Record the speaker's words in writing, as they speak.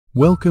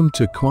Welcome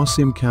to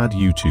qasimcad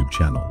YouTube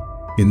channel.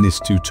 In this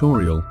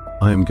tutorial,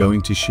 I am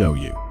going to show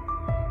you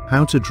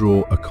how to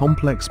draw a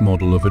complex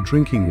model of a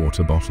drinking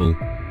water bottle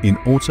in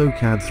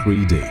AutoCAD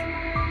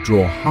 3D.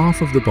 Draw half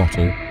of the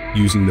bottle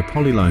using the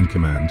polyline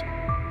command.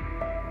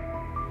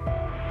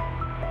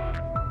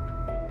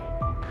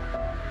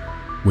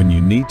 When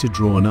you need to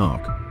draw an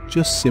arc,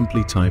 just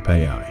simply type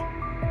AI,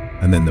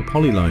 and then the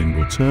polyline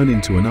will turn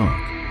into an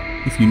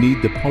arc. If you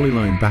need the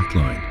polyline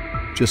backline,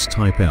 just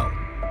type L.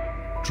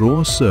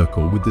 Draw a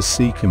circle with the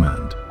C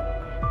command.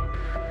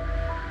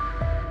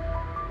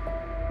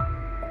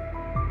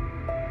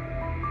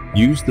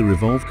 Use the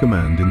revolve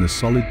command in the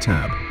solid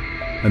tab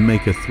and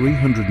make a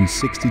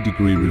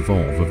 360-degree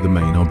revolve of the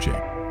main object.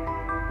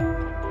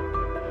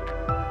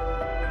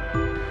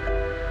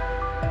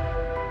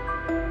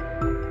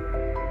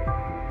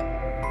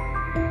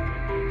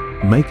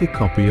 Make a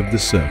copy of the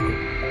circle.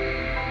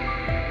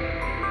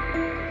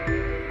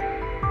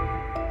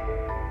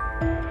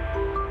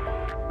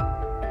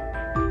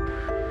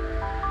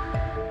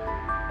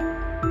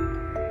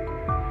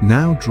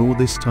 Now draw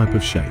this type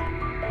of shape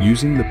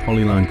using the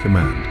polyline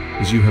command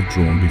as you have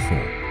drawn before.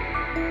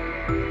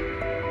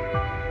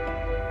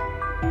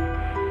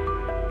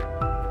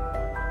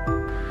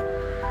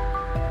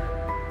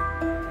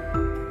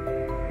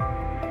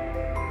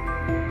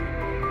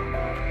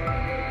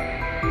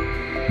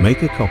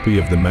 Make a copy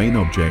of the main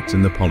object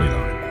in the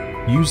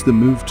polyline. Use the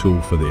Move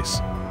tool for this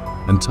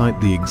and type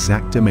the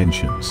exact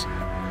dimensions.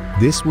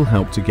 This will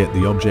help to get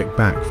the object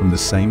back from the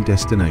same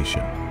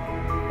destination.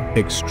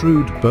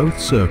 Extrude both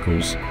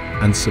circles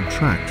and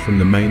subtract from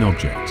the main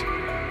object.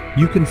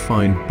 You can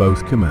find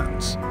both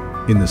commands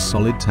in the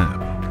solid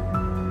tab.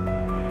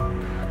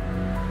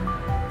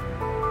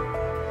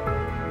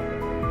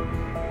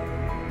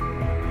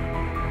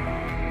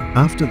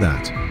 After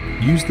that,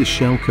 use the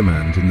shell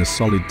command in the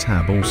solid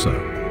tab also.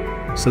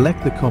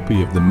 Select the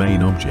copy of the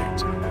main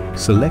object.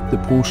 Select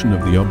the portion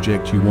of the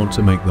object you want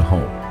to make the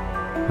hole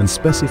and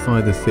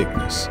specify the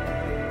thickness.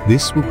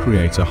 This will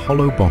create a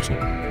hollow bottle.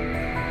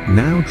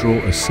 Now draw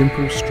a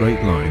simple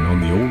straight line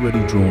on the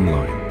already drawn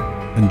line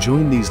and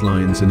join these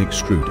lines and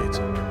extrude it.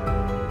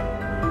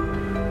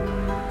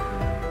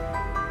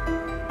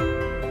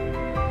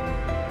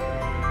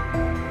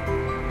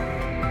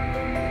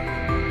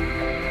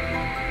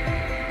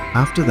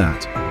 After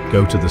that,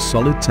 go to the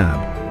solid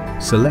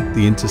tab, select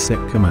the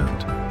intersect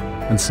command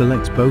and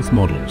select both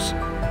models.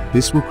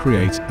 This will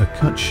create a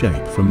cut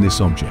shape from this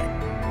object.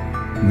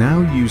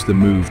 Now use the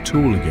Move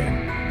tool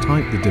again.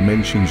 Type the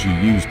dimensions you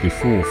used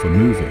before for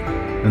moving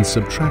and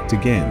subtract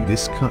again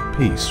this cut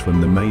piece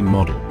from the main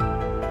model.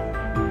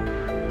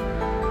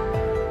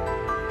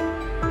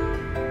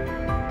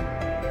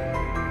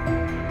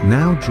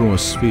 Now draw a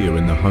sphere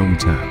in the Home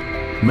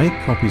tab. Make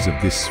copies of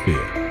this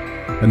sphere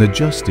and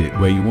adjust it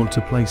where you want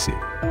to place it.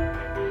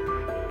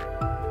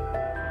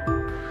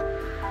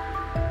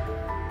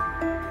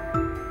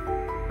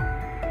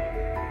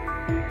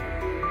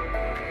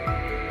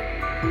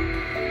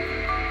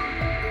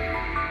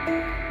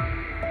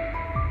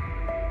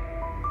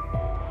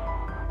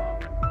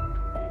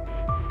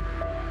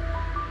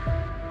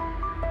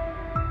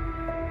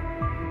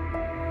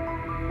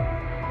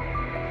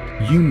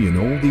 Union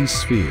all these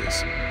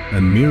spheres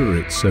and mirror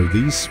it so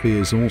these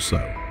spheres also.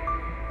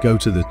 Go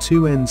to the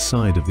two ends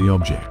side of the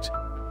object.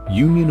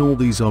 Union all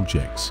these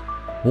objects,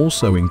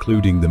 also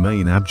including the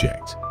main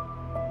object.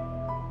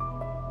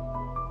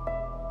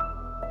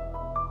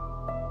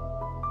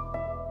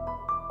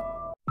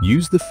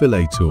 Use the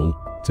Fillet tool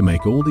to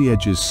make all the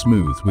edges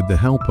smooth with the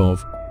help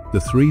of the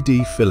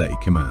 3D Fillet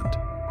command.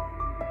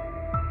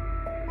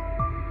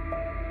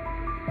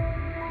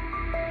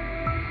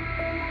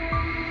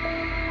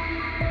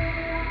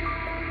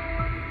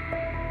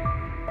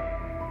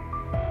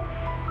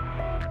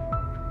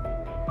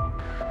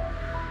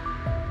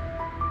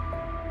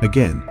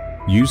 Again,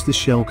 use the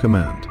shell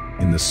command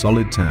in the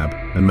solid tab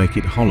and make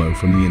it hollow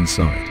from the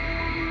inside.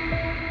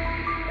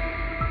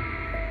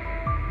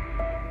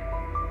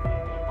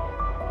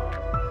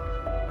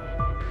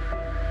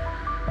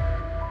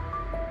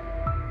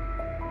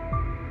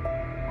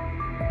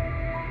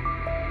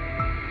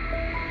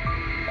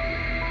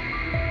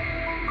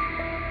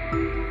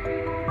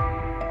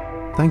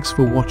 Thanks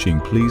for watching.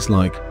 Please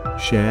like,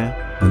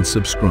 share and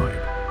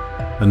subscribe,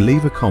 and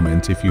leave a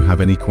comment if you have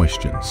any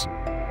questions.